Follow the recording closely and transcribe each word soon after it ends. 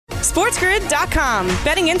SportsGrid.com.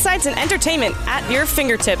 Betting insights and entertainment at your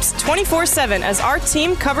fingertips 24/7 as our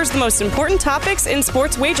team covers the most important topics in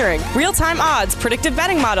sports wagering. Real-time odds, predictive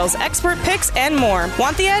betting models, expert picks, and more.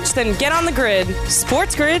 Want the edge? Then get on the grid.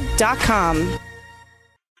 SportsGrid.com.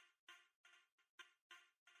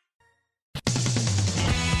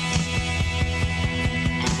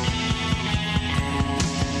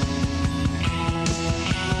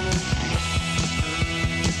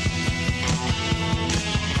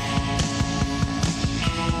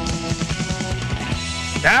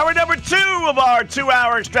 Hour number 2 of our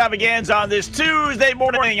 2-hour extravaganza on this Tuesday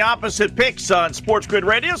morning. Opposite Picks on Sports Grid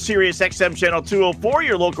Radio, Sirius XM Channel 204,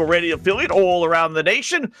 your local radio affiliate all around the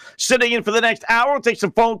nation. Sitting in for the next hour, we'll take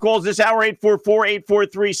some phone calls this hour,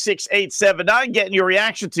 844-843-6879. Getting your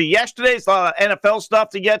reaction to yesterday's NFL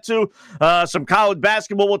stuff to get to. Some college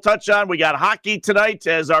basketball we'll touch on. We got hockey tonight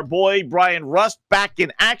as our boy Brian Rust back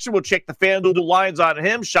in action. We'll check the FanDuel lines on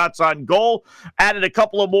him. Shots on goal. Added a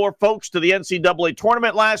couple of more folks to the NCAA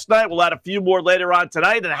tournament last night. We'll add a few more later on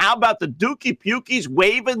tonight. And how about the Dookie Pukies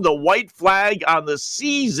waving the white flag on the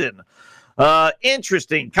season?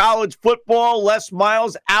 Interesting. College football, Les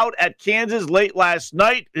Miles out at Kansas late last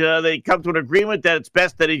night. They come to an agreement that it's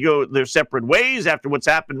best that he go their separate ways after what's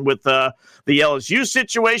happened with the LSU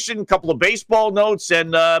situation. A couple of baseball notes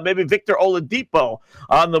and maybe Victor Oladipo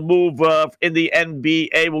on the move in the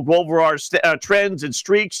NBA. We'll go over our trends and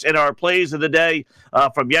streaks and our plays of the day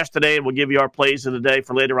from yesterday, and we'll give you our plays of the day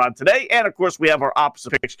for later on today. And, of course, we have our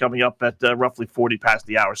opposite picks coming up at roughly 40 past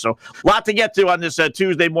the hour. So a lot to get to on this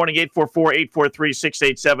Tuesday morning,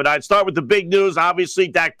 844-843-6879. Start with the big news. Obviously,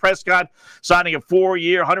 Dak Prescott signing a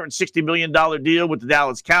 4-year, $160 million deal with the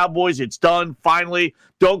Dallas Cowboys. It's done, finally.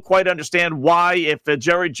 Don't quite understand why, if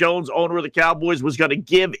Jerry Jones, owner of the Cowboys, was going to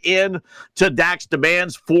give in to Dak's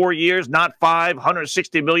demands 4 years, not 5,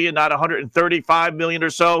 $160 million, not $135 million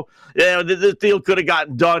or so. This deal could have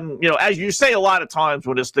gotten done, as you say a lot of times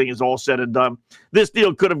when this thing is all said and done, this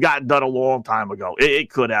deal could have gotten done a long time ago.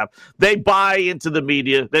 It could have. They buy into the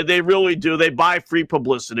media. They really do. They buy free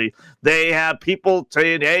publicity. They have people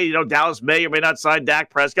saying, hey, Dallas may or may not sign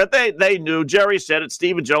Dak Prescott. They knew. Jerry said it.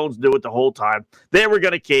 Stephen Jones knew it the whole time. They were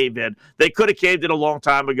going to cave in. They could have caved in a long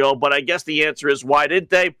time ago, but I guess the answer is, why didn't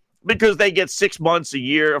they? Because they get 6 months a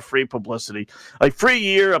year of free publicity. A free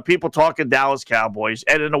year of people talking Dallas Cowboys.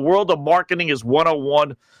 And in a world of marketing is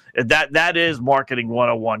 101, that is marketing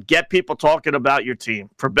 101. Get people talking about your team,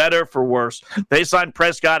 for better, for worse. They signed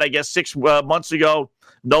Prescott, I guess, 6 months ago.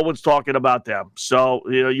 No one's talking about them. So,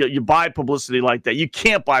 you buy publicity like that. You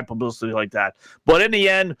can't buy publicity like that. But in the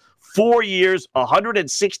end, 4 years,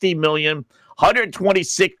 $160 million,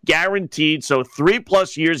 126 guaranteed, so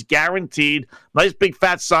 3+ years guaranteed. Nice big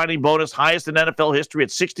fat signing bonus, highest in NFL history at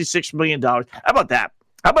 $66 million. How about that?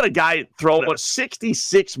 How about a guy throwing a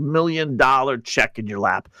 $66 million check in your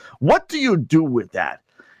lap? What do you do with that?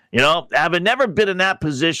 Having never been in that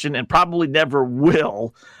position and probably never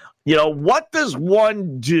will, what does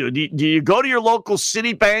one do? Do you go to your local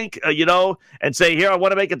Citibank, and say, here, I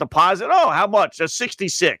want to make a deposit? Oh, how much? That's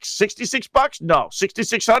 $66 No.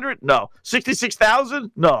 6,600? No.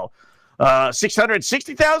 66,000? No.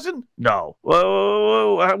 660,000? No.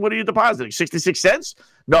 Whoa, what are you depositing? 66 cents?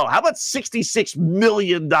 No. How about $66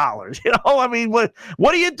 million?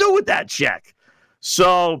 What do you do with that check?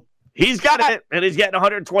 So he's got it, and he's getting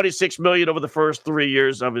 $126 million over the first 3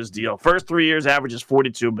 years of his deal. First 3 years averages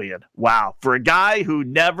 $42 million. Wow. For a guy who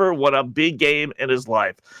never won a big game in his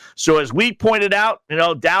life. So as we pointed out,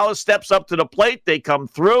 Dallas steps up to the plate. They come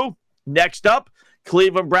through. Next up,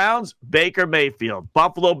 Cleveland Browns, Baker Mayfield.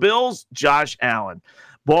 Buffalo Bills, Josh Allen.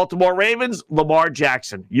 Baltimore Ravens, Lamar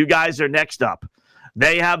Jackson. You guys are next up.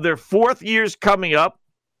 They have their 4th years coming up.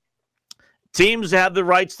 Teams have the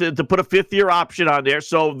rights to put a 5th-year option on there,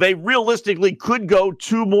 so they realistically could go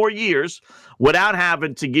 2 more years without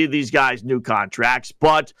having to give these guys new contracts.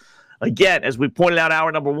 But, again, as we pointed out,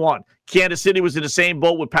 hour number 1, Kansas City was in the same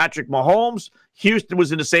boat with Patrick Mahomes. Houston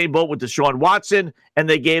was in the same boat with Deshaun Watson, and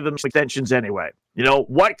they gave them extensions anyway.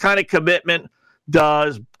 What kind of commitment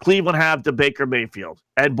does Cleveland have to Baker Mayfield,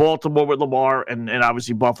 and Baltimore with Lamar, and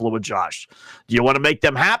obviously Buffalo with Josh? Do you want to make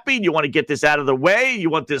them happy? Do you want to get this out of the way? You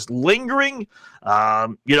want this lingering?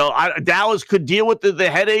 Dallas could deal with the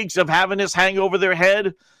headaches of having this hang over their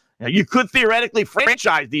head. You could theoretically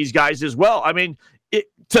franchise these guys as well.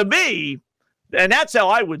 To me, and that's how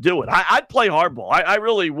I would do it. I'd play hardball. I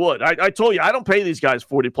really would. I told you, I don't pay these guys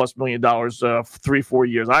 $40+ million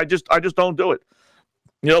 3-4 years. I just don't do it.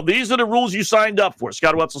 These are the rules you signed up for.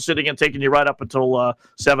 Scott Wetzel sitting and taking you right up until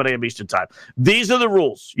 7 a.m. Eastern time. These are the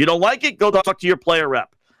rules. You don't like it? Go talk to your player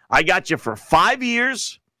rep. I got you for 5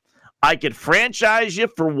 years, I could franchise you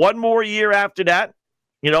for one more year after that,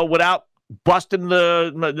 without busting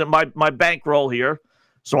my bankroll here.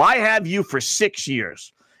 So I have you for 6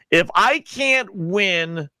 years. If I can't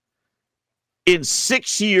win in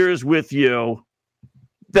 6 years with you,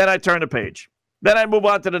 then I turn the page. Then I move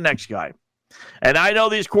on to the next guy. And I know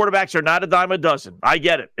these quarterbacks are not a dime a dozen. I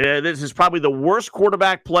get it. This is probably the worst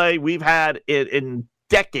quarterback play we've had in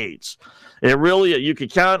decades. It really, you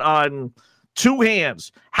could count on two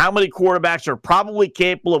hands how many quarterbacks are probably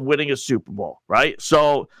capable of winning a Super Bowl, right?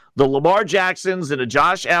 So the Lamar Jacksons and the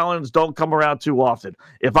Josh Allens don't come around too often.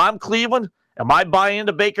 If I'm Cleveland, am I buying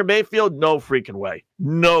into Baker Mayfield? No freaking way.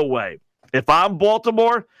 No way. If I'm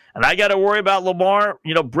Baltimore and I got to worry about Lamar,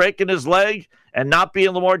 breaking his leg and not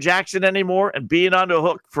being Lamar Jackson anymore and being on the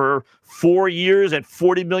hook for 4 years at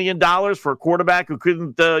 $40 million for a quarterback who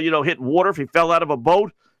couldn't, hit water if he fell out of a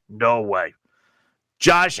boat, no way.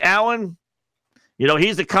 Josh Allen,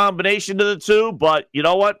 he's a combination of the two, but you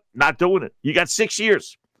know what? Not doing it. You got 6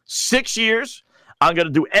 years. 6 years. I'm going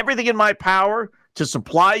to do everything in my power to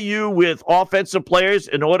supply you with offensive players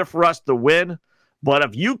in order for us to win. But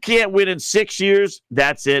if you can't win in 6 years,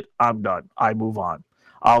 that's it. I'm done. I move on.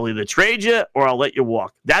 I'll either trade you or I'll let you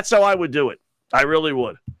walk. That's how I would do it. I really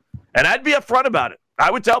would. And I'd be upfront about it.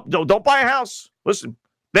 I would tell, don't buy a house. Listen,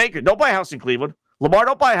 Baker, don't buy a house in Cleveland. Lamar,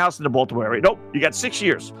 don't buy a house in the Baltimore area. Nope, you got 6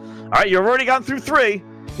 years. All right, you've already gone through 3.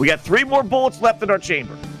 We got 3 more bullets left in our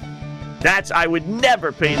chamber. I would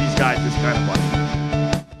never pay these guys this kind of money.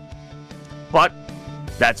 But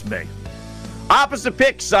that's me. Opposite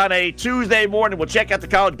picks on a Tuesday morning. We'll check out the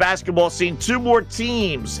college basketball scene. 2 more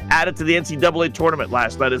teams added to the NCAA tournament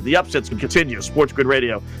last night as the upsets can continue. Sports Grid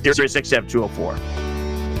Radio, Sirius XM 204.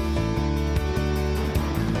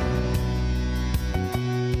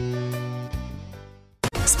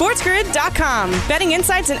 SportsGrid.com. Betting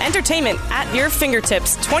insights and entertainment at your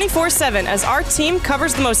fingertips 24/7 as our team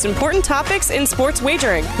covers the most important topics in sports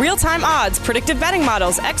wagering. Real-time odds, predictive betting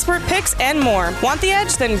models, expert picks, and more. Want the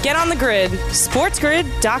edge? Then get on the grid.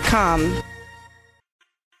 SportsGrid.com.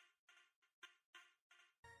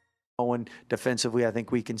 And defensively, I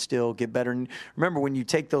think we can still get better. And remember, when you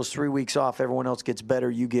take those 3 weeks off, everyone else gets better,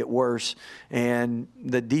 you get worse. And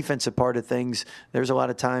the defensive part of things, there's a lot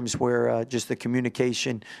of times where just the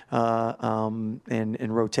communication and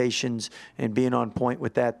rotations and being on point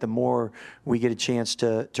with that, the more we get a chance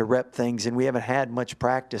to rep things. And we haven't had much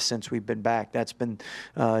practice since we've been back. That's been,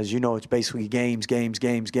 as you know, it's basically games.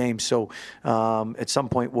 So at some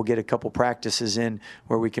point, we'll get a couple practices in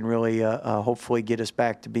where we can really hopefully get us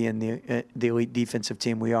back to being the elite defensive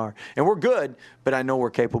team we are. And we're good, but I know we're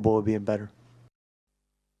capable of being better.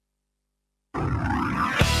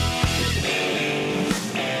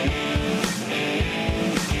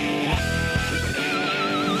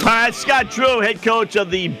 All right, Scott Drew, head coach of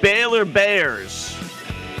the Baylor Bears.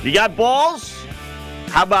 You got balls?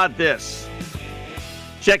 How about this?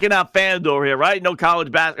 Checking out FanDuel here, right? No college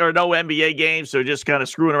basketball or no NBA games, so just kind of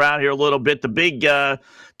screwing around here a little bit. The big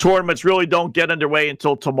tournaments really don't get underway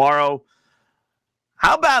until tomorrow.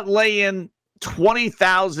 How about laying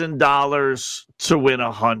 $20,000 to win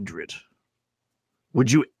 100? Would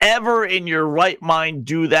you ever in your right mind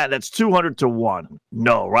do that? That's 200 to 1.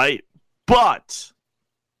 No, right? But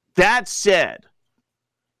that said,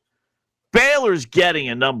 Baylor's getting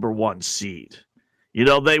a number 1 seed.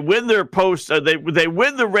 They win their they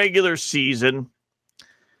win the regular season.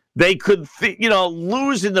 They could,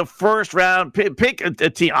 lose in the first round. Pick a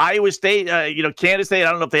team, Iowa State, Kansas State.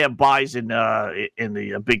 I don't know if they have buys in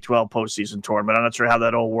the Big 12 postseason tournament. I'm not sure how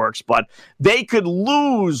that all works, but they could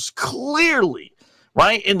lose clearly,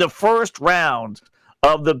 right, in the first round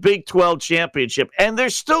of the Big 12 championship, and they're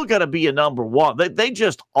still going to be a number 1. They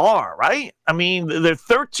just are, right? I mean, they're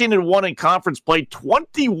 13-1 in conference play,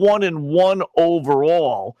 21-1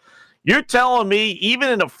 overall. You're telling me even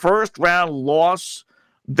in a first round loss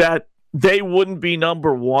that they wouldn't be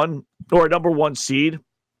number 1 or a number 1 seed?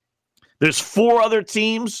 There's 4 other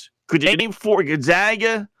teams. Could you name 4?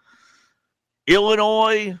 Gonzaga,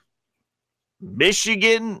 Illinois,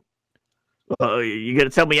 Michigan. You going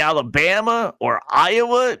to tell me Alabama or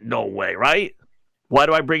Iowa? No way, right? Why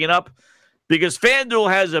do I bring it up? Because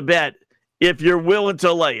FanDuel has a bet, if you're willing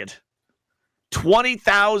to lay it,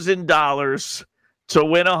 $20,000 to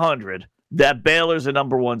win 100, that Baylor's a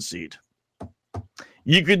number 1 seed.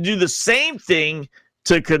 You could do the same thing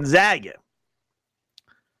to Gonzaga.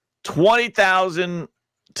 $20,000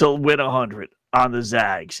 to win 100 on the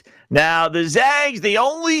Zags. Now, the Zags, the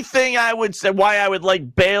only thing I would say why I would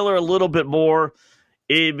like Baylor a little bit more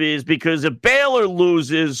is because if Baylor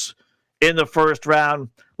loses in the first round,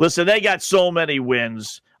 listen, they got so many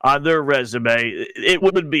wins. on their resume, it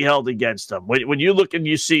wouldn't be held against them. When you look and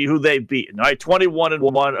you see who they've beaten, all right,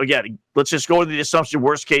 21-1. Again, let's just go into the assumption,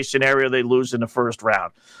 worst case scenario, they lose in the first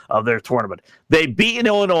round of their tournament. They've beaten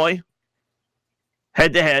Illinois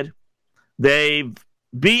head-to-head. They've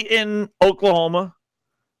beaten Oklahoma.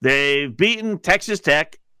 They've beaten Texas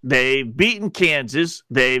Tech. They've beaten Kansas.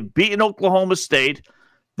 They've beaten Oklahoma State.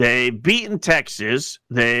 They've beaten Texas.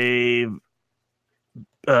 They've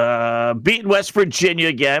beat West Virginia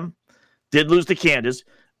again, did lose to Kansas,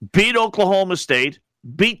 beat Oklahoma State,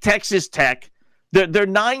 beat Texas Tech. They're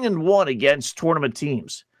 9-1 against tournament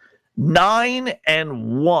teams.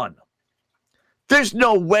 9-1. There's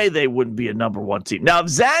no way they wouldn't be a number one team. Now, if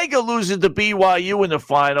Zaga loses to BYU in the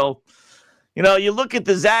final, you look at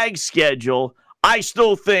the Zag schedule, I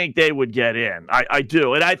still think they would get in. I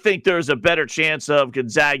do. And I think there's a better chance of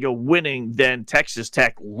Gonzaga winning than Texas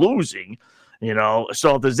Tech losing. So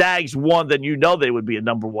if the Zags won, then they would be a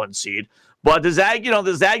number one seed. But the Zags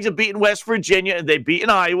have beaten West Virginia, and they've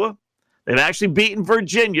beaten Iowa. They've actually beaten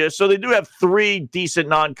Virginia, so they do have 3 decent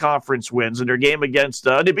non-conference wins in their game against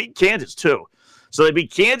they beat Kansas, too. So they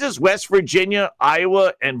beat Kansas, West Virginia,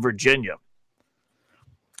 Iowa, and Virginia.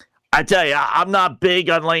 I tell you, I'm not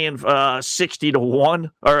big on laying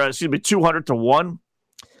 60-1, or 200-1.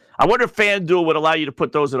 I wonder if FanDuel would allow you to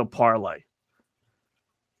put those in a parlay.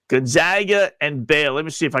 Gonzaga and Baylor. Let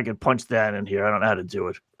me see if I can punch that in here. I don't know how to do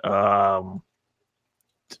it.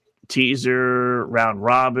 Teaser, round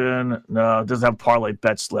robin. No, it doesn't have parlay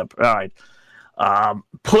bet slip. All right.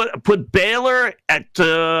 Put Baylor at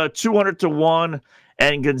 200-1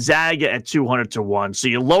 and Gonzaga at 200-1. So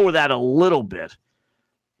you lower that a little bit.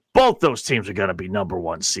 Both those teams are going to be number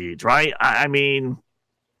one seeds, right? I mean,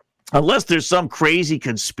 unless there's some crazy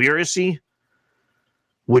conspiracy,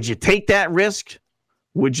 would you take that risk?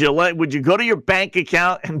 Would you go to your bank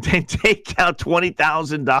account and then take out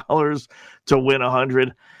 $20,000 to win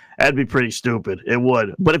 100? That'd be pretty stupid. It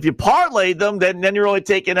would. But if you parlay them, then you're only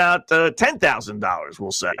taking out $10,000.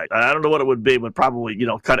 We'll say. I don't know what it would be, but probably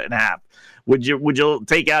cut it in half. Would you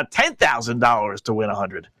take out $10,000 to win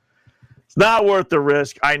 100? It's not worth the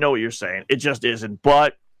risk. I know what you're saying. It just isn't.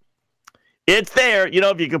 But it's there.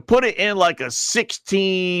 If you could put it in like a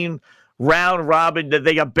 16 round robin, that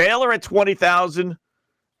they got Baylor at 20,000.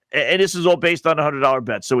 And this is all based on a $100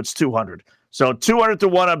 bet, so it's 200. So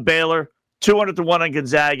 200-1 on Baylor, 200-1 on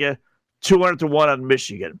Gonzaga, 200-1 on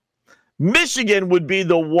Michigan. Michigan would be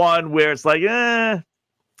the one where it's like,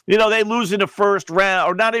 they lose in the first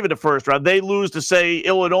round, or not even the first round. They lose to, say,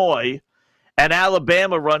 Illinois, and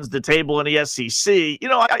Alabama runs the table in the SEC.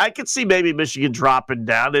 I could see maybe Michigan dropping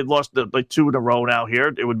down. They've lost like 2 in a row now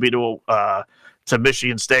here. It would be to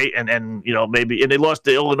Michigan State, and maybe, and they lost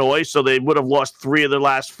to Illinois, so they would have lost 3 of their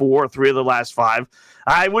last 4, 3 of their last 5.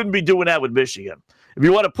 I wouldn't be doing that with Michigan. If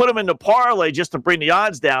you want to put them in the parlay just to bring the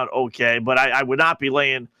odds down, okay, but I would not be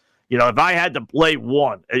laying, if I had to lay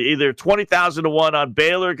one, either 20,000-1 on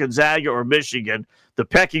Baylor, Gonzaga, or Michigan, the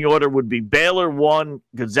pecking order would be Baylor 1,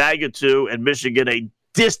 Gonzaga 2, and Michigan a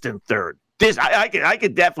distant third. I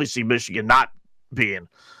could definitely see Michigan not being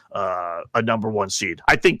a number one seed.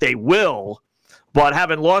 I think they will. But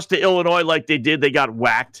having lost to Illinois like they did, they got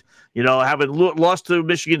whacked. Having lost to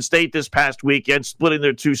Michigan State this past weekend, splitting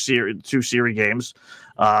their two series games,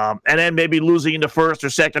 and then maybe losing in the first or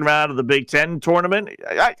second round of the Big Ten tournament,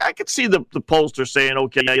 I could see the pollster saying,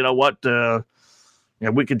 okay, you know what,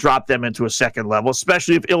 we could drop them into a second level,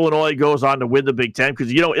 especially if Illinois goes on to win the Big Ten,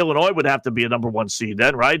 because Illinois would have to be a number one seed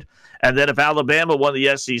then, right? And then if Alabama won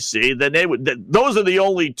the SEC, then they would. Those are the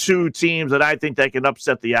only 2 teams that I think that can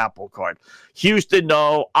upset the apple cart. Houston,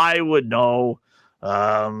 no. Iowa, no.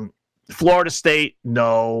 Florida State,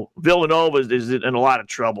 no. Villanova is in a lot of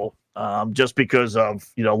trouble just because of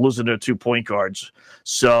losing their 2 point guards.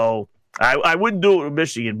 So I wouldn't do it with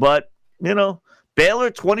Michigan, but Baylor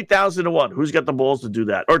 20,000-1. Who's got the balls to do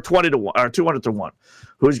that? Or 20-1 or 200-1.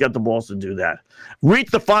 Who's got the balls to do that? Reach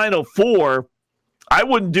the Final Four. I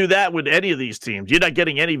wouldn't do that with any of these teams. You're not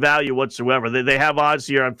getting any value whatsoever. They have odds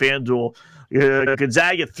here on FanDuel.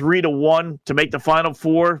 Gonzaga 3-1 to make the Final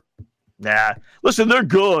Four. Nah, listen, they're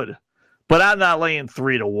good, but I'm not laying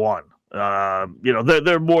 3-1.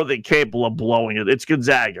 They're more than capable of blowing it. It's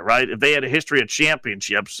Gonzaga, right? If they had a history of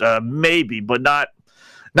championships, maybe, but not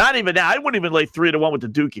even now. I wouldn't even lay 3-1 with the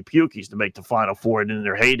Dookie Pukies to make the Final Four in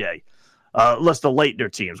their heyday. Unless the Leitner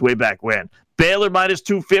teams way back when. Baylor minus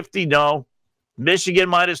 250, no. Michigan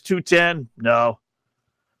minus 210, no.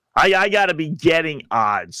 I got to be getting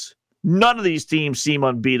odds. None of these teams seem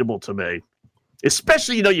unbeatable to me.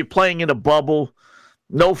 Especially, you're playing in a bubble,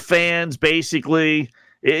 no fans, basically.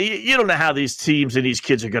 You don't know how these teams and these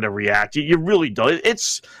kids are going to react. You really don't.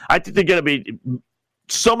 I think they're going to be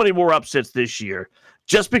so many more upsets this year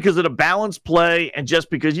just because of the balanced play and just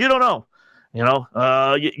because you don't know.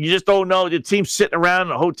 You just don't know. The team's sitting around in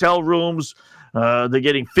the hotel rooms. They're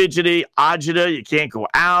getting fidgety, agita. You can't go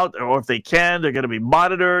out, or if they can, they're going to be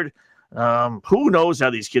monitored. Who knows how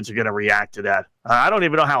these kids are going to react to that? I don't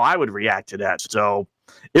even know how I would react to that. So,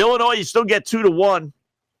 Illinois, you still get 2-1.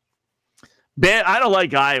 I don't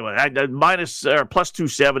like Iowa. Minus or plus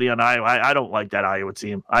 270 on Iowa. I don't like that Iowa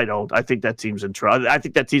team. I don't. I think that team's in trouble. I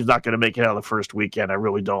think that team's not going to make it out of the first weekend. I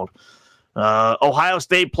really don't. Ohio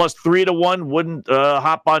State plus 3-1. Wouldn't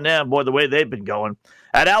hop on them. Boy, the way they've been going.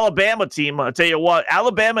 At Alabama team, I'll tell you what,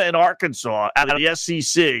 Alabama and Arkansas out of the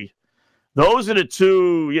SEC, those are the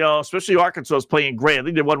two, especially Arkansas is playing great. I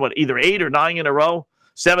think they won, either 8 or 9 in a row?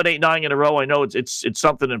 7, 8, 9 in a row. I know it's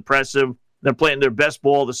something impressive. They're playing their best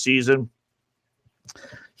ball of the season.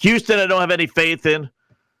 Houston, I don't have any faith in.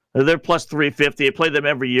 They're plus 350. I play them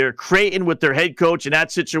every year. Creighton with their head coach in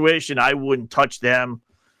that situation, I wouldn't touch them.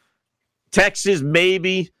 Texas,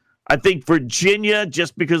 maybe. I think Virginia,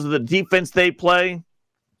 just because of the defense they play.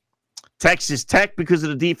 Texas Tech, because of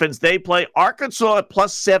the defense they play. Arkansas at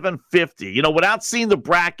plus 750. Without seeing the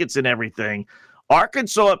brackets and everything,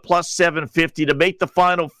 Arkansas at plus 750 to make the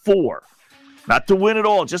Final Four. Not to win it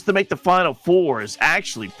all, just to make the Final Four is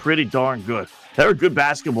actually pretty darn good. They're a good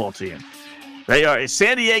basketball team. They are.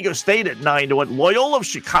 San Diego State at 9-1. Loyola of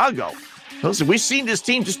Chicago. Listen, we've seen this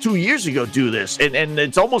team just 2 years ago do this, and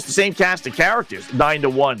it's almost the same cast of characters.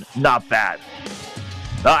 9-1, not bad.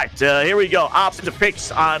 All right, here we go. Opposite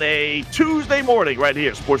picks on a Tuesday morning right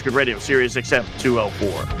here. Sports Grid Radio, Sirius XM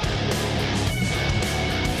 204.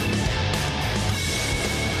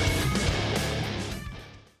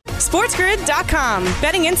 SportsGrid.com.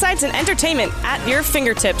 Betting insights and entertainment at your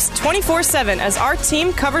fingertips 24/7 as our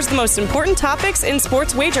team covers the most important topics in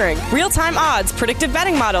sports wagering. Real-time odds, predictive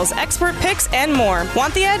betting models, expert picks, and more.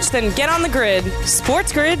 Want the edge? Then get on the grid.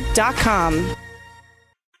 SportsGrid.com.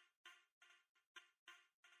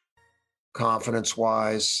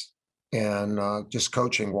 Confidence-wise and just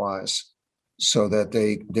coaching-wise so that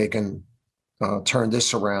they can turn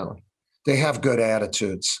this around. They have good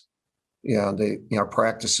attitudes. Yeah,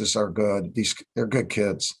 practices are good. They're good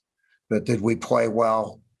kids. But did we play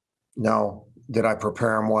well? No. Did I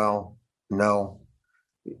prepare them well? No.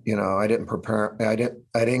 I didn't prepare. I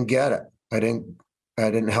didn't get it. I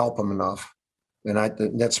didn't help them enough.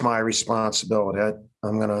 And that's my responsibility.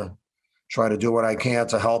 I'm going to try to do what I can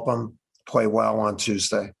to help them play well on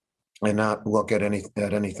Tuesday and not look at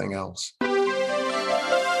anything else.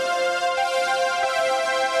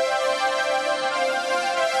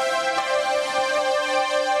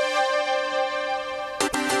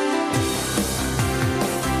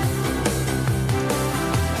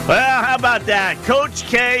 Well, how about that? Coach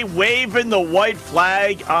K waving the white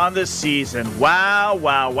flag on the season. Wow,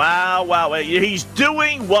 wow, wow, wow. He's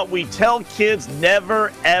doing what we tell kids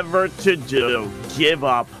never, ever to do. Give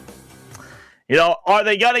up. Are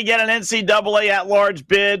they going to get an NCAA at-large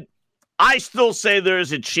bid? I still say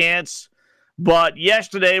there's a chance. But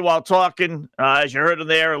yesterday, while talking, as you heard in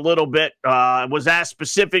there a little bit, was asked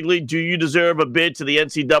specifically, do you deserve a bid to the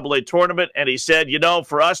NCAA tournament? And he said,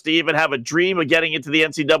 for us to even have a dream of getting into the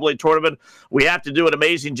NCAA tournament, we have to do an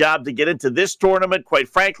amazing job to get into this tournament. Quite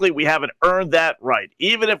frankly, we haven't earned that right.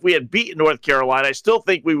 Even if we had beaten North Carolina, I still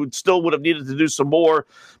think we would have needed to do some more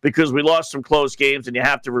because we lost some close games, and you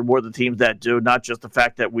have to reward the teams that do, not just the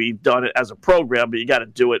fact that we've done it as a program, but you got to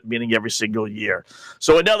do it, meaning every single year.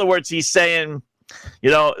 So in other words, he's saying,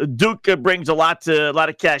 Duke brings a lot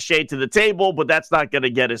of cachet to the table, but that's not going to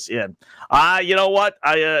get us in. You know what?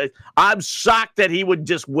 I'm shocked that he would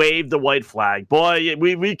just wave the white flag. Boy,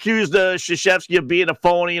 we accused Krzyzewski of being a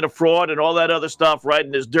phony and a fraud and all that other stuff, right?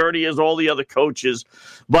 And as dirty as all the other coaches.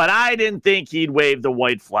 But I didn't think he'd wave the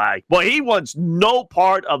white flag. Boy, he wants no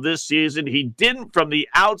part of this season. He didn't from the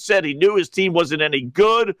outset. He knew his team wasn't any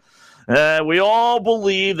good. We all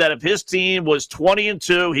believe that if his team was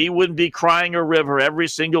 20-2, he wouldn't be crying a river every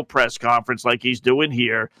single press conference like he's doing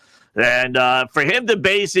here. And for him to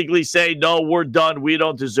basically say, no, we're done, we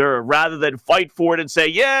don't deserve, rather than fight for it and say,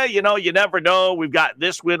 yeah, you never know. We've got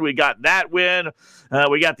this win, we got that win.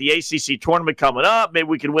 We got the ACC tournament coming up. Maybe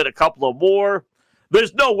we can win a couple of more.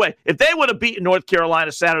 There's no way. If they would have beaten North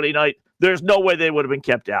Carolina Saturday night, there's no way they would have been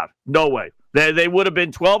kept out. No way. They would have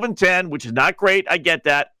been 12-10, which is not great. I get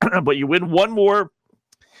that, but you win one more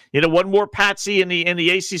patsy in the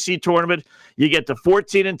ACC tournament. You get to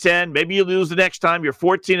 14-10. Maybe you lose the next time. You're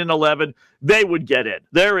 14-11. They would get in.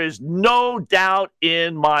 There is no doubt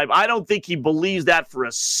in my. I don't think he believes that for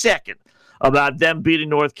a second. about them beating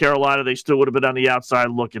North Carolina, they still would have been on the outside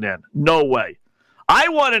looking in. No way. I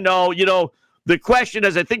want to know, the question,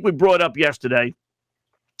 as I think we brought up yesterday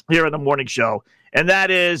here in the morning show, and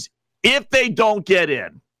that is, if they don't get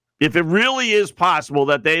in, if it really is possible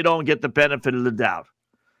that they don't get the benefit of the doubt,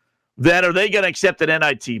 then are they going to accept an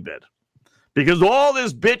NIT bid? Because all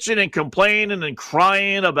this bitching and complaining and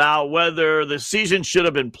crying about whether the season should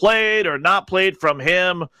have been played or not played from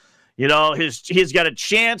him, he's got a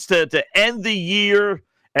chance to end the year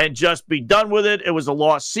and just be done with it. It was a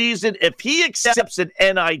lost season. If he accepts an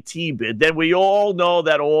NIT bid, then we all know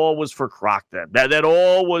that all was for crock then. That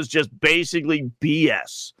all was just basically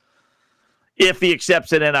BS if he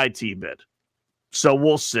accepts an NIT bid. So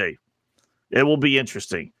we'll see. It will be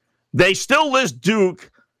interesting. They still list Duke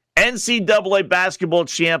NCAA basketball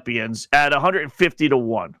champions at 150 to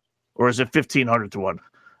 1. Or is it 1,500 to 1?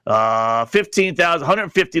 15,000,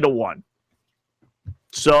 150 to 1.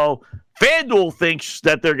 So FanDuel thinks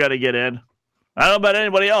that they're going to get in. I don't know about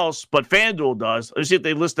anybody else, but FanDuel does. Let's see if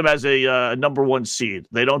they list them as a number 1 seed.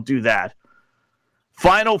 They don't do that.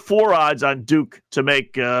 Final Four odds on Duke to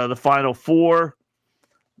make the Final Four.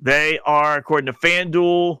 They are, according to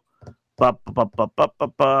FanDuel,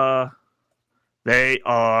 they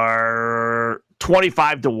are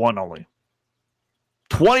 25 to 1 only.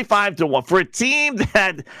 25 to 1 for a team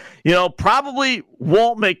that, probably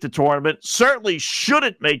won't make the tournament, certainly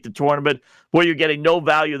shouldn't make the tournament, where you're getting no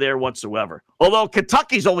value there whatsoever. Although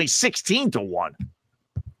Kentucky's only 16 to 1.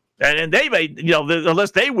 And they may,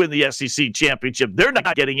 unless they win the SEC championship, they're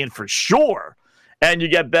not getting in for sure. And you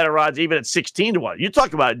get better odds even at 16 to 1. You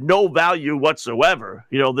talk about no value whatsoever.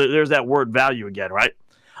 There's that word value again, right?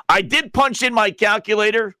 I did punch in my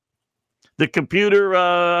calculator, the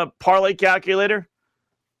computer parlay calculator.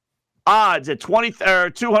 Odds at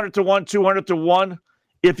 200 to 1, 200 to 1.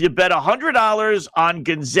 If you bet $100 on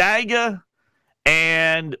Gonzaga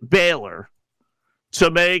and Baylor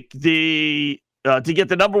to make to get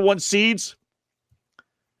the number 1 seeds,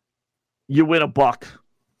 you win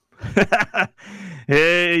 $1.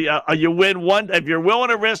 Hey, you win one. If you're willing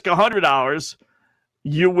to risk $100,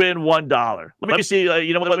 you win $1. Let me see.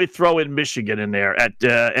 Let me throw in Michigan in there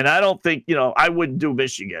and I don't think I wouldn't do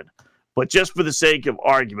Michigan, but just for the sake of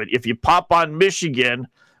argument, if you pop on Michigan,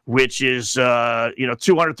 which is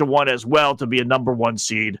 200 to 1 as well to be a number 1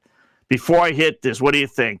 seed. Before I hit this, what do you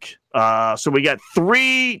think? So we got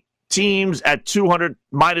 3 teams at 200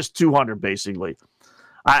 minus 200 basically.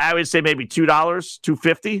 I would say maybe $2,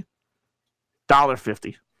 $2.50,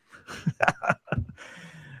 $1.50.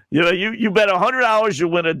 You bet $100, you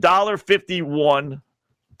win $1.51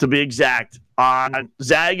 to be exact on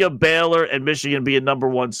Zaga, Baylor, and Michigan being number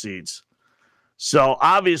 1 seeds. So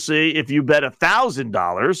obviously, if you bet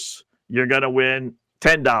 $1,000, you're going to win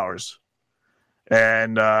 $10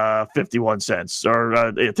 and 51 cents, or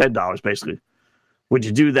 $10 basically. Would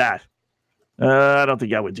you do that? I don't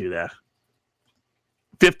think I would do that.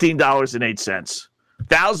 $15.08.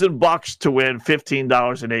 $1,000 to win,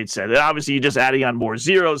 $15.08. And obviously, you're just adding on more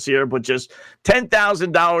zeros here, but just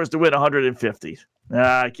 $10,000 to win $150.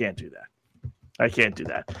 I can't do that. I can't do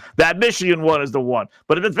that. That Michigan one is the one.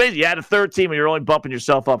 But if it's basically you add a third team and you're only bumping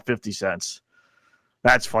yourself up 50 cents.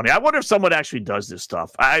 That's funny. I wonder if someone actually does this stuff.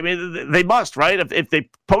 I mean, they must, right? If they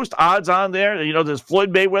post odds on there, there's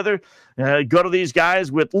Floyd Mayweather, go to these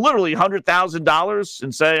guys with literally $100,000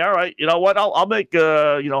 and say, all right, you know what? I'll make,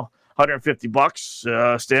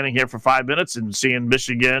 $150 standing here for 5 minutes and seeing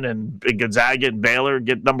Michigan and Gonzaga and Baylor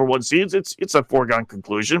get number 1 seeds. It's a foregone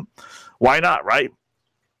conclusion. Why not, right?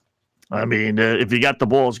 I mean, if you got the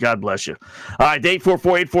balls, God bless you. All right,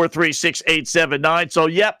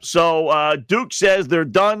 844-843-6879. So Duke says they're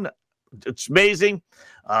done. It's amazing.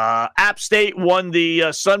 App State won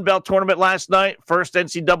the Sun Belt tournament last night. First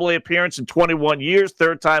NCAA appearance in 21 years,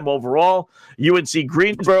 3rd time overall. UNC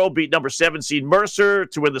Greensboro beat number 7 seed Mercer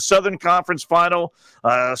to win the Southern Conference final,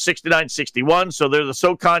 69-61. So they're the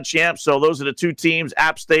SoCon champs. So those are the 2 teams,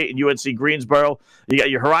 App State and UNC Greensboro. You got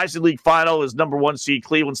your Horizon League final is number 1 seed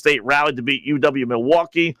Cleveland State rallied to beat UW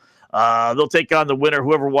Milwaukee. They'll take on the winner,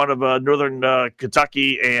 whoever won of Northern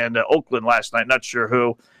Kentucky and Oakland last night. Not sure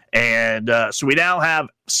who. And so we now have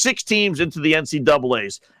 6 teams into the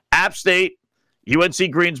NCAAs. App State,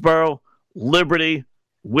 UNC Greensboro, Liberty,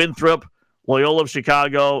 Winthrop, Loyola of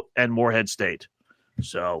Chicago, and Morehead State.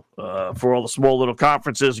 So for all the small little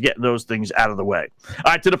conferences, getting those things out of the way.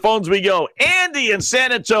 All right, to the phones we go. Andy in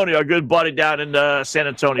San Antonio, our good buddy down in San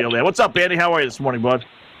Antonio, man. What's up, Andy? How are you this morning, bud?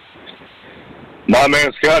 My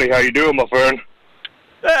man, Scotty, how you doing, my friend?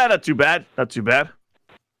 Not too bad. Not too bad.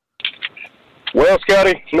 Well,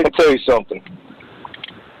 Scotty, let me tell you something.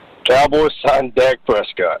 Cowboys signed Dak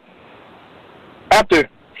Prescott. after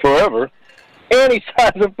forever, and he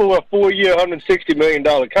signs up for a 4-year, $160 million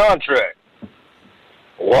contract.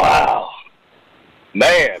 Wow.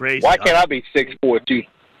 Man, Crazy, why can't I be 6'4",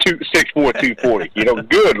 240?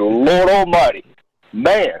 Good Lord Almighty.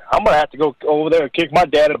 Man, I'm going to have to go over there and kick my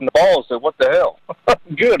dad in the balls and say, what the hell?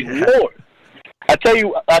 Good Lord. I tell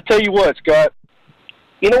you what, Scott.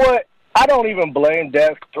 You know what? I don't even blame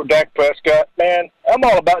Dak Prescott, man. I'm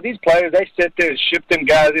all about these players. They sit there and ship them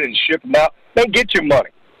guys in and ship them out. They get your money.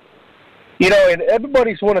 And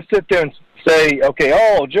everybody's want to sit there and say, okay,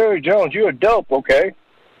 oh, Jerry Jones, you're a dope, okay?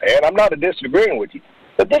 And I'm not disagreeing with you.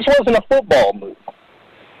 But this wasn't a football move.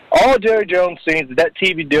 All Jerry Jones sees is that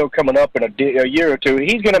TV deal coming up in a year or two.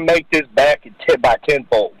 He's going to make this back by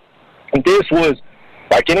tenfold. And this was,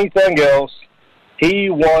 like anything else, he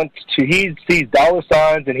sees dollar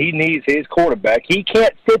signs and he needs his quarterback. He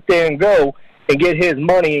can't sit there and go and get his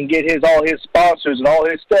money and get all his sponsors and all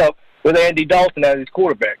his stuff with Andy Dalton as his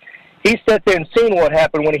quarterback. He sat there and seen what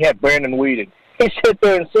happened when he had Brandon Weeden. He sat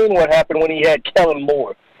there and seen what happened when he had Kellen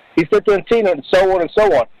Moore. He sat there and seen it and so on and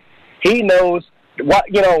so on. He knows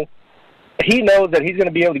he knows that he's going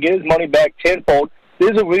to be able to get his money back tenfold.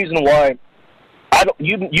 There's a reason why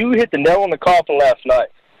you hit the nail on the coffin last night.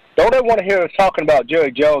 Don't ever want to hear us talking about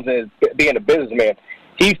Jerry Jones as being a businessman.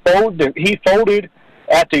 He folded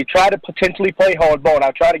after he tried to potentially play hardball, and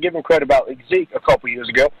I tried to give him credit about Zeke a couple years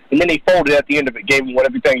ago, and then he folded at the end of it, gave him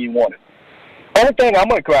everything he wanted. Only thing I'm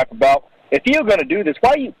going to crap about, if you're going to do this,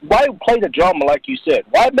 why play the drama like you said?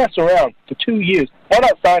 Why mess around for 2 years? Why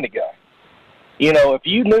not sign a guy? If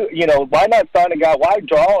you knew, why not sign a guy? Why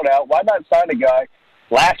draw it out? Why not sign a guy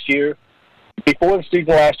last year, before the season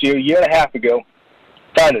last year, a year and a half ago?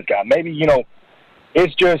 Sign this guy. Maybe,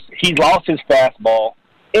 it's just he's lost his fastball.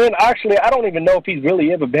 And actually, I don't even know if he's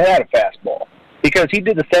really ever had a fastball because he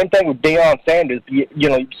did the same thing with Deion Sanders.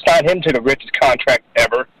 Signed him to the richest contract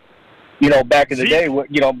ever. Back in the day,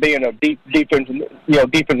 being a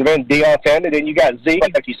defensive end, Deion Sanders. Then you got Zeke,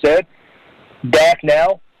 like you said. Dak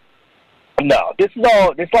now. No, this is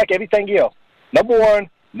all. It's like everything else. Number one,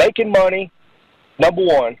 making money. Number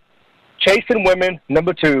one, chasing women.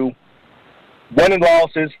 Number two, winning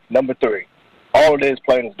losses. Number three. All it is,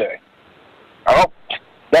 plain as day.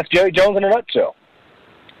 That's Jerry Jones in a nutshell.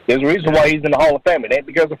 There's a reason why he's in the Hall of Fame. It ain't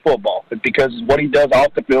because of football. It's because of what he does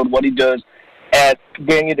off the field, what he does at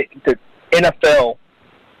bringing the NFL,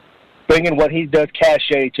 bringing what he does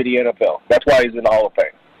cachet to the NFL. That's why he's in the Hall of Fame.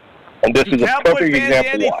 And this is a perfect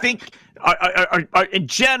example why. In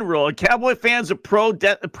general, are Cowboy fans a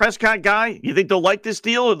pro-Prescott guy? You think they'll like this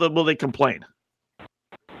deal, or will they complain?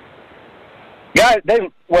 Guys,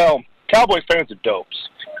 Cowboys fans are dopes.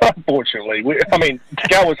 Unfortunately,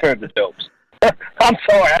 Cowboys fans are dopes. I'm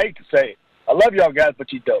sorry, I hate to say it. I love y'all guys,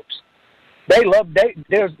 but you dopes.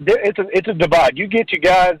 It's a divide. You get your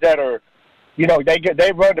guys that are,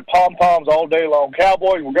 they run the pom poms all day long.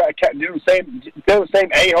 Cowboys, they're the same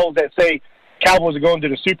a-holes that say Cowboys are going to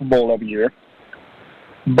the Super Bowl every year,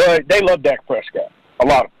 but they love Dak Prescott, a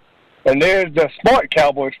lot of them. And there's the smart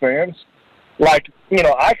Cowboys fans,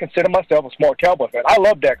 I consider myself a smart Cowboy fan. I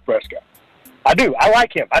love Dak Prescott. I do. I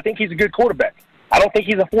like him. I think he's a good quarterback. I don't think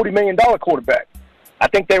he's a $40 million quarterback. I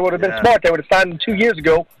think they would have been smart. They would have signed him 2 years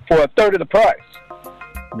ago for a third of the price.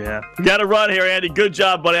 Yeah. You got to run here, Andy. Good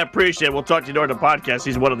job, buddy. I appreciate it. We'll talk to you during the podcast.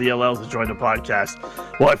 He's one of the LLs that joined the podcast.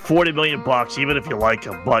 Well, at $40 million, even if you like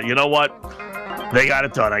him. But you know what? They got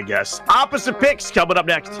it done, I guess. Opposite picks coming up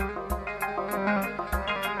next.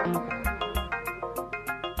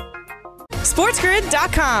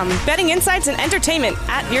 SportsGrid.com. Betting insights and entertainment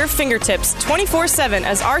at your fingertips 24/7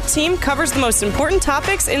 as our team covers the most important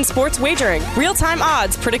topics in sports wagering. Real-time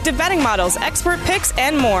odds, predictive betting models, expert picks,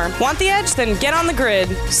 and more. Want the edge? Then get on the grid.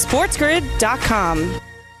 SportsGrid.com.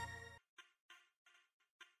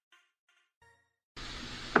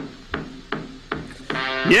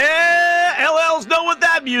 Yeah, LLs know what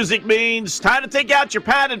that music means. Time to take out your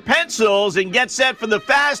pad and pencils and get set for the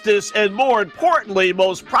fastest and, more importantly,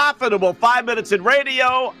 most profitable 5 minutes in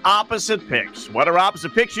radio, Opposite Picks. What are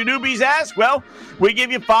Opposite Picks, you newbies ask? Well, we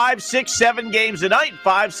give you 5, 6, 7 games a night,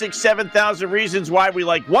 5, 6, 7,000 reasons why we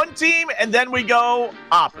like one team, and then we go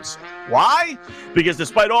opposite. Why? Because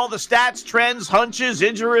despite all the stats, trends, hunches,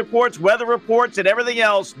 injury reports, weather reports, and everything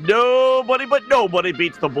else, nobody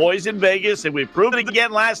beats the boys in Vegas, and we proved it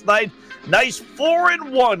again last night. Nice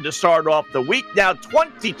 4-1 to start off the week. Now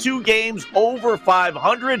 22 games over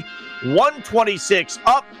 500, 126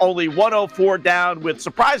 up, only 104 down, with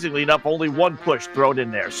surprisingly enough only one push thrown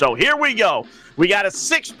in there. So here we go. We got a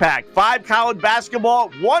 6-pack, 5 college basketball,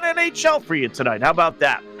 1 NHL for you tonight. How about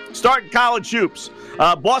that? Starting college hoops.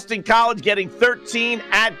 Boston College getting 13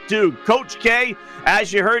 at Duke. Coach K,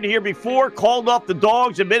 as you heard here before, called off the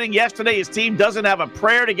Dogs, admitting yesterday his team doesn't have a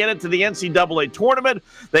prayer to get into the NCAA tournament.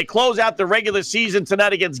 They close out the regular season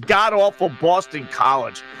tonight against god-awful Boston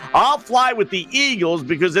College. I'll fly with the Eagles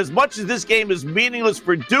because as much as this game is meaningless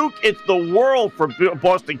for Duke, it's the world for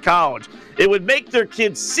Boston College. It would make their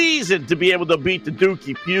kids' season to be able to beat the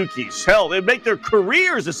Dookie Pukies. Hell, they'd make their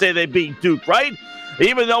careers to say they beat Duke, right?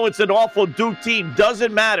 Even though it's an awful Duke team,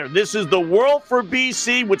 doesn't matter. This is the world for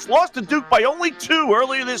BC, which lost to Duke by only 2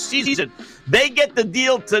 earlier this season. They get the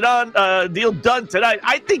deal done tonight.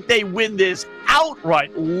 I think they win this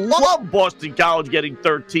outright. Love Boston College getting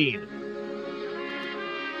 13.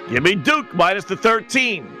 Give me Duke minus the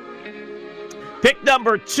 13. Pick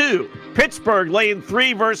number 2, Pittsburgh laying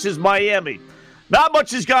 3 versus Miami. Not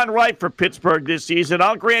much has gone right for Pittsburgh this season,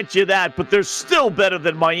 I'll grant you that, but they're still better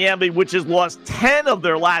than Miami, which has lost 10 of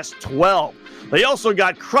their last 12. They also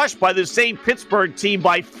got crushed by the same Pittsburgh team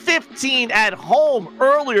by 15 at home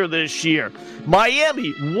earlier this year.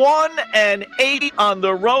 Miami 1-8 on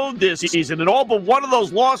the road this season, and all but one of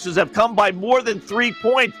those losses have come by more than 3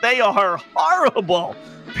 points. They are horrible.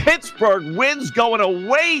 Pittsburgh wins going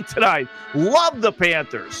away tonight. Love the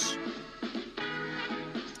Panthers.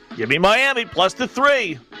 Give me Miami plus the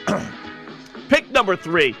 3. Pick number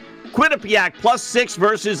 3, Quinnipiac plus 6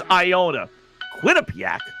 versus Iona.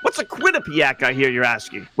 Quinnipiac? What's a Quinnipiac, I hear you're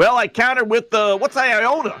asking? Well, I counter with what's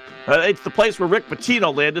Iona? It's the place where Rick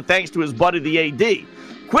Pitino landed thanks to his buddy, the AD.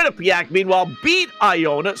 Quinnipiac, meanwhile, beat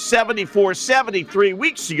Iona 74-70 3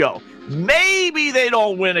 weeks ago. Maybe they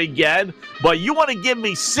don't win again, but you want to give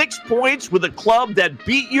me 6 points with a club that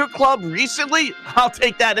beat your club recently? I'll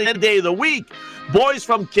take that any day of the week. Boys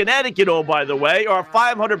from Connecticut, oh, by the way, are a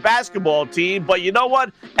 500 basketball team, but you know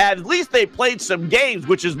what? At least they played some games,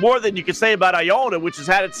 which is more than you can say about Iona, which has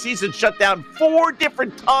had its season shut down 4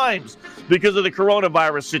 different times because of the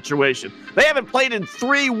coronavirus situation. They haven't played in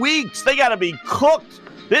 3 weeks. They got to be cooked.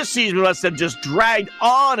 This season must have just dragged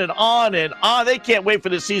on and on and on. They can't wait for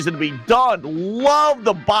this season to be done. Love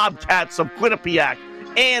the Bobcats of Quinnipiac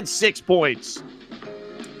and 6 points.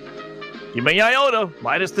 Give me Iona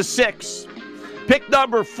minus the 6. Pick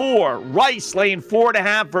number 4, Rice laying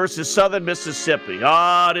 4.5 versus Southern Mississippi.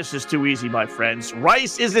 This is too easy, my friends.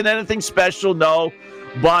 Rice isn't anything special, no.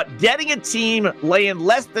 But getting a team laying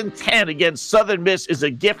less than 10 against Southern Miss is a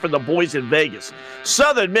gift for the boys in Vegas.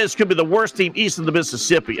 Southern Miss could be the worst team east of the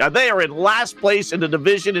Mississippi. They are in last place in the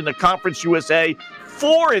division in the Conference USA,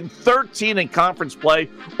 4-13 in conference play.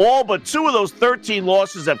 All but 2 of those 13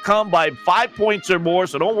 losses have come by 5 points or more,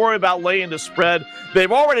 so don't worry about laying the spread.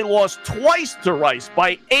 They've already lost twice to Rice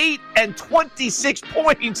by 8 and 26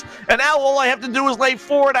 points, and now all I have to do is lay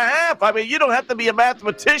 4.5. I mean, you don't have to be a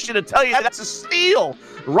mathematician to tell you that's a steal.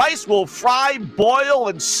 Rice will fry, boil,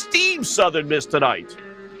 and steam Southern Miss tonight.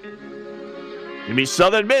 Give me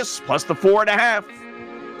Southern Miss plus the 4.5.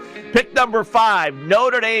 Pick number 5,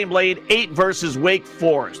 Notre Dame laid 8 versus Wake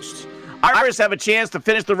Forest. Irish have a chance to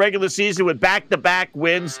finish the regular season with back-to-back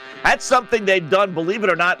wins. That's something they've done, believe it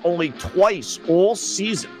or not, only twice all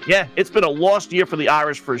season. Yeah, it's been a lost year for the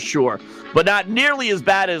Irish for sure, but not nearly as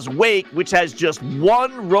bad as Wake, which has just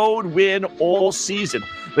 1 road win all season.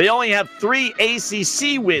 They only have 3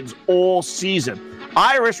 ACC wins all season.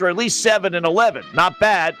 Irish are at least 7-11. Not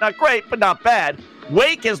bad, not great, but not bad.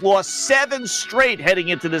 Wake has lost 7 straight heading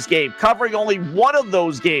into this game, covering only 1 of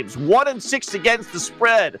those games, 1-6 against the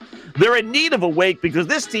spread. They're in need of a Wake because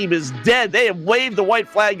this team is dead. They have waved the white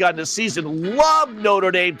flag on the season. Love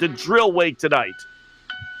Notre Dame to drill Wake tonight.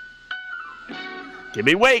 Give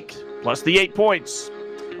me Wake, plus the 8 points.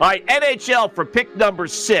 All right, NHL for pick number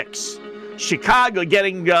 6. Chicago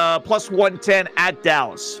getting plus 110 at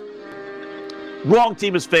Dallas. Wrong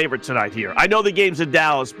team is favored tonight here. I know the game's in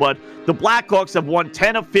Dallas, but the Blackhawks have won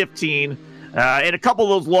 10 of 15, and a couple of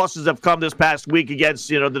those losses have come this past week against,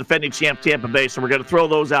 the defending champ Tampa Bay, so we're going to throw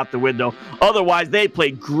those out the window. Otherwise, they play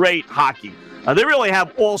great hockey. They really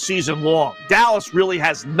have all season long. Dallas really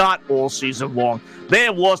has not all season long. They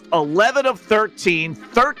have lost 11 of 13,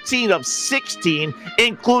 13 of 16,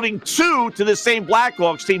 including 2 to the same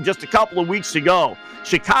Blackhawks team just a couple of weeks ago.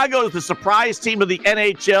 Chicago is the surprise team of the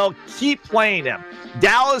NHL. Keep playing them.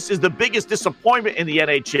 Dallas is the biggest disappointment in the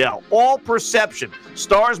NHL. All perception.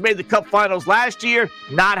 Stars made the Cup Finals last year.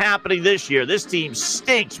 Not happening this year. This team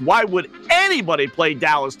stinks. Why would anybody play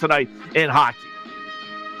Dallas tonight in hockey?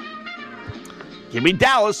 Give me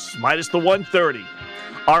Dallas minus the 130.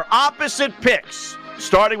 Our opposite picks,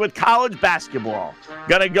 starting with college basketball.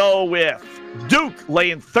 Gonna go with Duke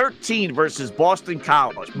laying 13 versus Boston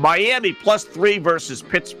College. Miami +3 versus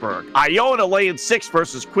Pittsburgh. Iona laying 6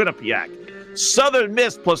 versus Quinnipiac. Southern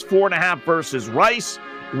Miss +4.5 versus Rice.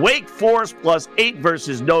 Wake Forest +8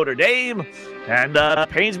 versus Notre Dame. And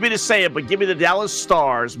pains me to say it, but give me the Dallas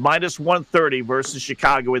Stars -130 versus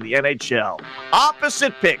Chicago in the NHL.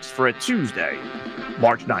 Opposite picks for a Tuesday,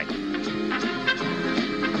 March 9th.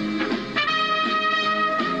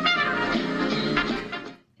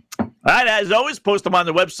 All right, as always, post them on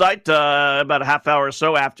the website about a half hour or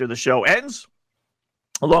so after the show ends,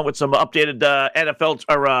 along with some updated NFL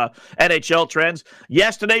or NHL trends.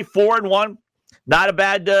 Yesterday, 4-1. Not a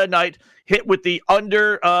bad night. Hit with the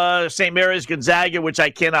under St. Mary's Gonzaga, which I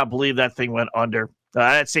cannot believe that thing went under.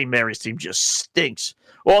 That St. Mary's team just stinks.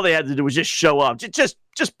 All they had to do was just show up.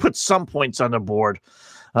 Just put some points on the board.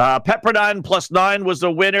 Pepperdine +9 was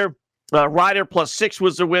the winner. Rider +6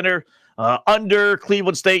 was the winner. Under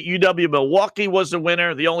Cleveland State, UW Milwaukee was the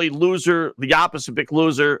winner. The only loser, the opposite pick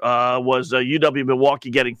loser, was UW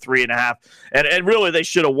Milwaukee getting 3.5. And really, they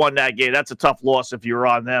should have won that game. That's a tough loss if you were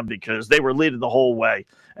on them because they were leading the whole way.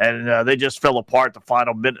 And they just fell apart the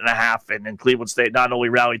final minute and a half. And then Cleveland State not only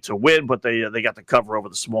rallied to win, but they got the cover over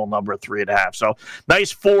the small number of 3.5. So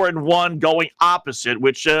nice 4-1 going opposite,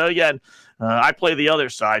 which, again, I play the other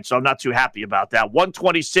side, so I'm not too happy about that.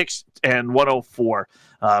 126 and 104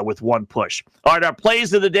 with one push. All right, our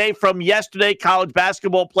plays of the day from yesterday, college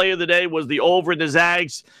basketball play of the day was the over in the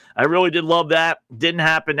Zags. I really did love that. Didn't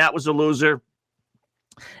happen. That was a loser.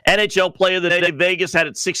 NHL play of the day, Vegas had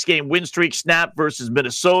its 6-game win streak snap versus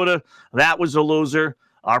Minnesota. That was a loser.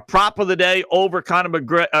 Our prop of the day, over Conor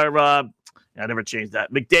McGregor. I never changed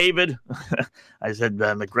that. McDavid. I said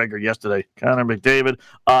McGregor yesterday. Connor McDavid.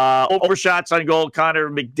 Overshots on goal. Connor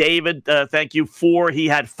McDavid. Thank you. 4. He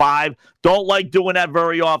had 5. Don't like doing that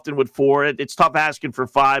very often with 4. It's tough asking for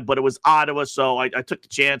 5, but it was Ottawa, so I took the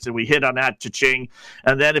chance and we hit on that cha-ching.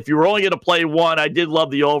 And then if you were only going to play 1, I did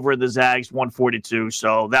love the over in the Zags, 142.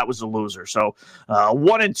 So that was a loser. So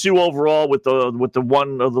 1 and 2 overall with the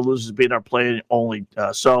one of the losers being our play only.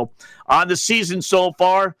 So on the season so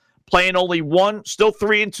far, playing only 1, still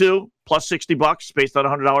 3-2, plus $60 based on a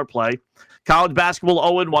 $100 play. College basketball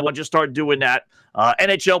 0-1, just started doing that.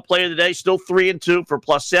 NHL play of the day, still 3-2 for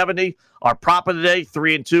plus 70. Our prop of the day,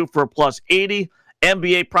 3-2 for plus 80.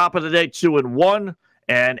 NBA prop of the day, 2-1.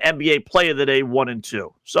 And NBA play of the day,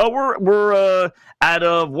 1-2. So we're out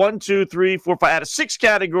of 1, 2, 3, 4, 5, out of 6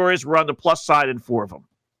 categories, we're on the plus side in 4 of them.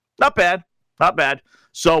 Not bad. Not bad.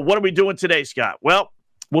 So what are we doing today, Scott? Well,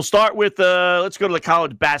 we'll start with, let's go to the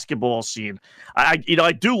college basketball scene. I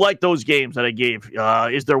do like those games that I gave.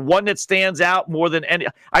 Is there one that stands out more than any?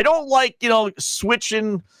 I don't like,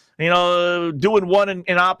 switching, doing one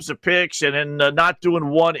in opposite picks and then not doing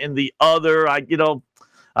one in the other. I don't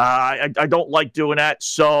like doing that.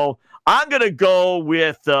 So I'm going to go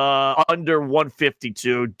with under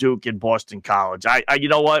 152 Duke and Boston College. You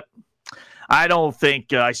know what? I don't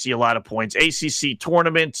think I see a lot of points. ACC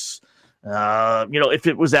tournaments. If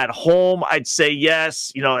it was at home, I'd say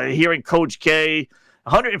yes. Hearing Coach K,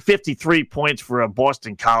 153 points for a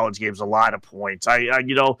Boston College game is a lot of points.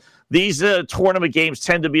 These tournament games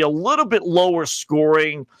tend to be a little bit lower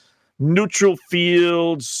scoring, neutral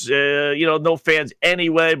fields, no fans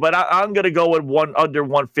anyway, but I'm going to go with under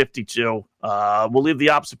 152. We'll leave the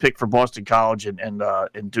opposite pick for Boston College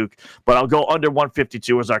and Duke, but I'll go under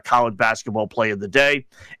 152 as our college basketball play of the day.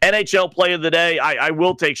 NHL play of the day, I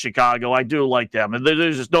will take Chicago. I do like them, and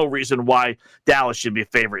there's just no reason why Dallas should be a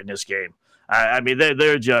favorite in this game.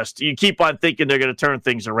 They're just, you keep on thinking they're going to turn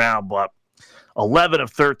things around, but 11 of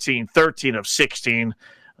 13, 13 of 16.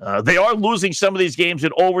 They are losing some of these games in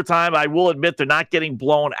overtime. I will admit they're not getting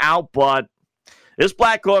blown out, but this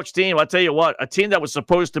Blackhawks team, I'll tell you what, a team that was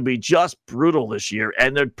supposed to be just brutal this year,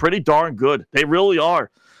 and they're pretty darn good. They really are.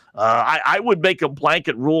 I would make a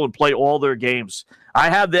blanket rule and play all their games. I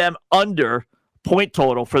have them under point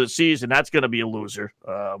total for the season. That's going to be a loser,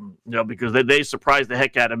 because they surprised the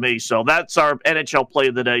heck out of me. So that's our NHL play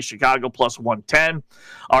of the day, Chicago plus 110.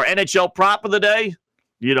 Our NHL prop of the day,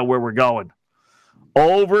 you know where we're going.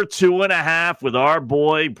 Over 2.5 with our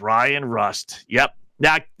boy Brian Rust. Yep.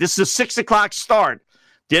 Now, this is a 6 o'clock start.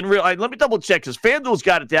 Didn't realize. Let me double check because FanDuel's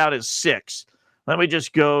got it down as 6. Let me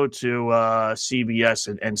just go to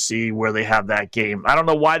CBS and see where they have that game. I don't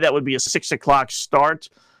know why that would be a 6 o'clock start,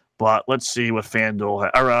 but let's see what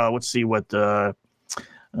FanDuel let's see what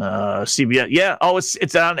CBS. Yeah. Oh,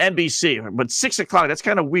 it's on NBC, but 6 o'clock. That's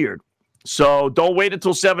kind of weird. So don't wait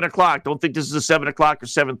until 7 o'clock. Don't think this is a 7 o'clock or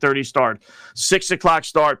 7:30 start. 6 o'clock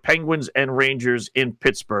start, Penguins and Rangers in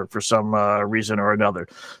Pittsburgh for some reason or another.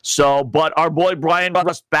 So, but our boy Brian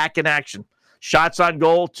Rust back in action. Shots on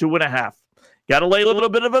goal, 2.5. Got to lay a little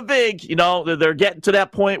bit of a vig. You know, they're getting to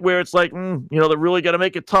that point where it's like, you know, they're really going to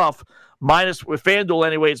make it tough. Minus, with FanDuel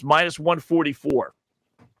anyway, it's minus 144.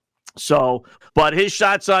 So, but his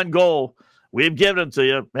shots on goal, we've given them to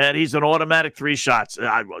you, man. He's an automatic 3 shots.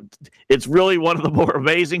 It's really one of the more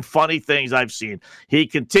amazing, funny things I've seen. He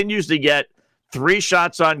continues to get 3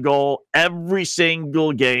 shots on goal every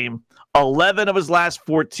single game, 11 of his last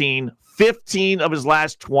 14, 15 of his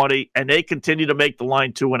last 20, and they continue to make the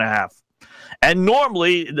line 2.5. And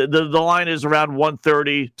normally, the line is around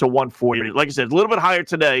 130 to 140. Like I said, a little bit higher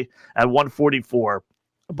today at 144.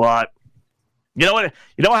 But you know what?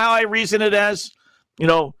 You know how I reason it as? You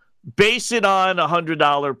know, base it on a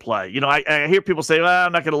 $100 play. You know, I hear people say, well,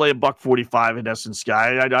 I'm not going to lay $145 in Essence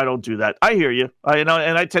Sky. I don't do that. I hear you. And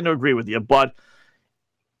I tend to agree with you. But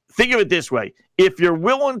think of it this way. If you're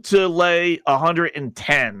willing to lay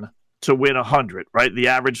 110 to win 100, right? The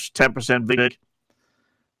average 10% vig.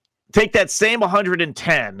 Take that same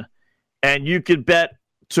 110 and you could bet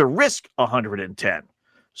to risk 110.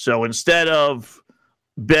 So instead of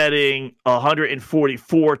betting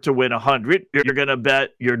 144 to win 100, you're going to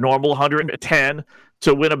bet your normal 110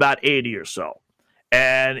 to win about 80 or so.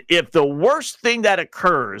 And if the worst thing that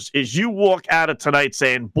occurs is you walk out of tonight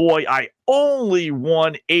saying, boy, I only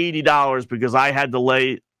won $80 because I had to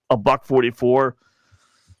lay $144,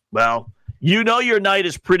 well, you know your night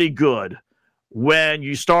is pretty good when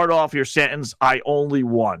you start off your sentence, I only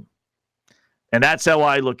won. And that's how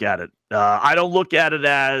I look at it. I don't look at it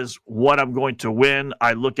as what I'm going to win.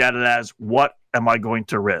 I look at it as what am I going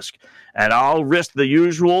to risk. And I'll risk the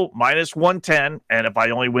usual minus 110. And if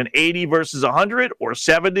I only win 80 versus 100 or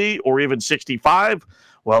 70 or even 65,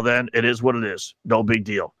 well, then it is what it is. No big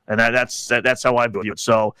deal. And that's how I view it.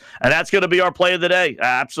 So, and that's going to be our play of the day.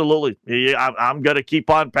 Absolutely. I'm going to keep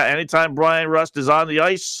on. Anytime Brian Rust is on the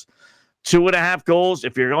ice, 2.5 goals.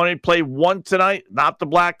 If you're going to play 1 tonight, not the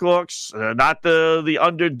Blackhawks, not the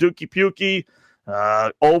under Dookie Pukey,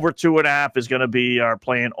 over 2.5 is going to be our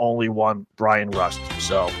playing only 1, Brian Rust.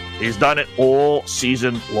 So he's done it all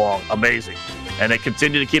season long. Amazing. And they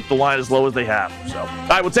continue to keep the line as low as they have. So, all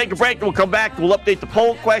right, we'll take a break and we'll come back. We'll update the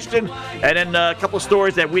poll question and then a couple of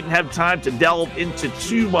stories that we didn't have time to delve into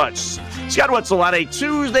too much. Scott Wetzel on a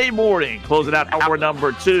Tuesday morning, closing out hour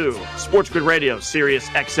number 2. Sports Grid Radio, Sirius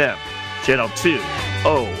XM. Channel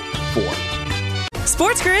 204.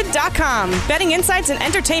 SportsGrid.com. Betting insights and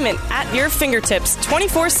entertainment at your fingertips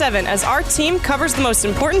 24/7 as our team covers the most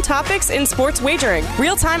important topics in sports wagering.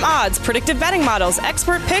 Real-time odds, predictive betting models,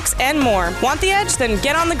 expert picks, and more. Want the edge? Then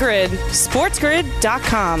get on the grid.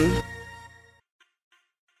 SportsGrid.com.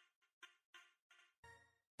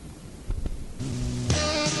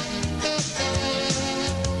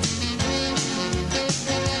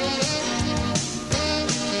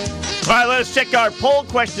 All right, let's check our poll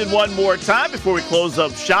question one more time before we close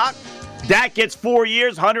up shop. Dak gets 4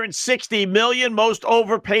 years, $160 million, most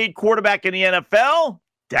overpaid quarterback in the NFL.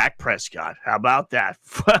 Dak Prescott. How about that?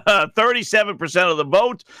 37% of the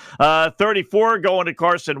vote. 34 going to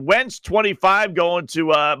Carson Wentz. 25 going to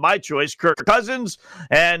my choice, Kirk Cousins.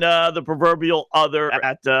 And the proverbial other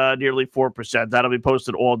at nearly 4%. That'll be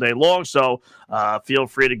posted all day long. So feel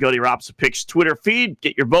free to go to your Opposite Picks Twitter feed,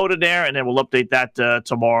 get your vote in there, and then we'll update that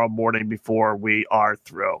tomorrow morning before we are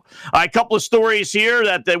through. All right, a couple of stories here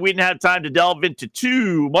that we didn't have time to delve into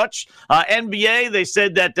too much. NBA, they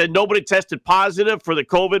said that nobody tested positive for the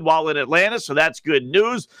COVID while in Atlanta, so that's good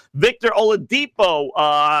news. Victor Oladipo,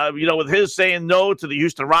 with his saying no to the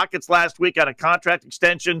Houston Rockets last week on a contract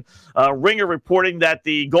extension, Ringer reporting that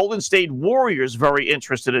the Golden State Warriors very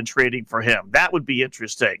interested in trading for him. That would be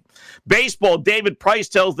interesting. Baseball, David Price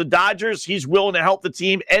tells the Dodgers he's willing to help the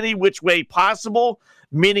team any which way possible,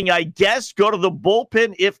 meaning, I guess, go to the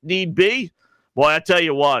bullpen if need be. Boy, I tell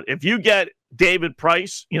you what, if you get David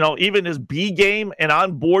Price, even his B game and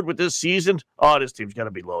on board with this season, this team's going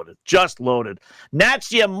to be loaded. Just loaded. Nats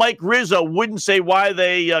GM Mike Rizzo wouldn't say why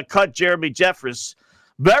they cut Jeremy Jeffress.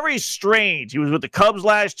 Very strange. He was with the Cubs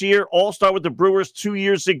last year, all-star with the Brewers 2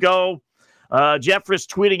 years ago. Jeffress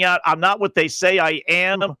tweeting out, I'm not what they say I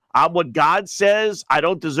am. I'm what God says. I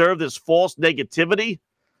don't deserve this false negativity.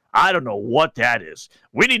 I don't know what that is.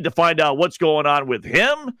 We need to find out what's going on with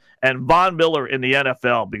him and Von Miller in the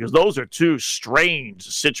NFL, because those are two strange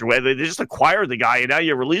situations. They just acquired the guy, and now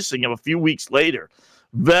you're releasing him a few weeks later.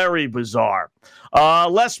 Very bizarre.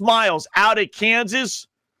 Les Miles out at Kansas.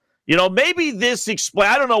 Maybe this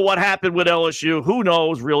explains. I don't know what happened with LSU. Who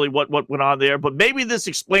knows really what went on there? But maybe this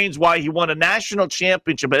explains why he won a national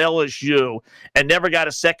championship at LSU and never got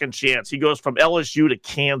a second chance. He goes from LSU to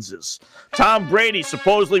Kansas. Tom Brady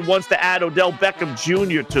supposedly wants to add Odell Beckham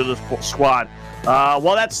Jr. to the squad.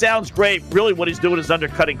 Well, that sounds great. Really, what he's doing is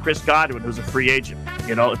undercutting Chris Godwin, who's a free agent.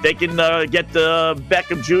 If they can get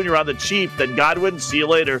Beckham Jr. on the cheap, then Godwin, see you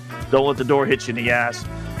later. Don't let the door hit you in the ass.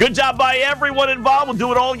 Good job by everyone involved. We'll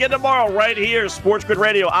do it all again tomorrow right here. Sports Grid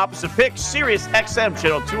Radio, Opposite Picks, Sirius XM,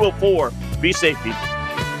 Channel 204. Be safe, people.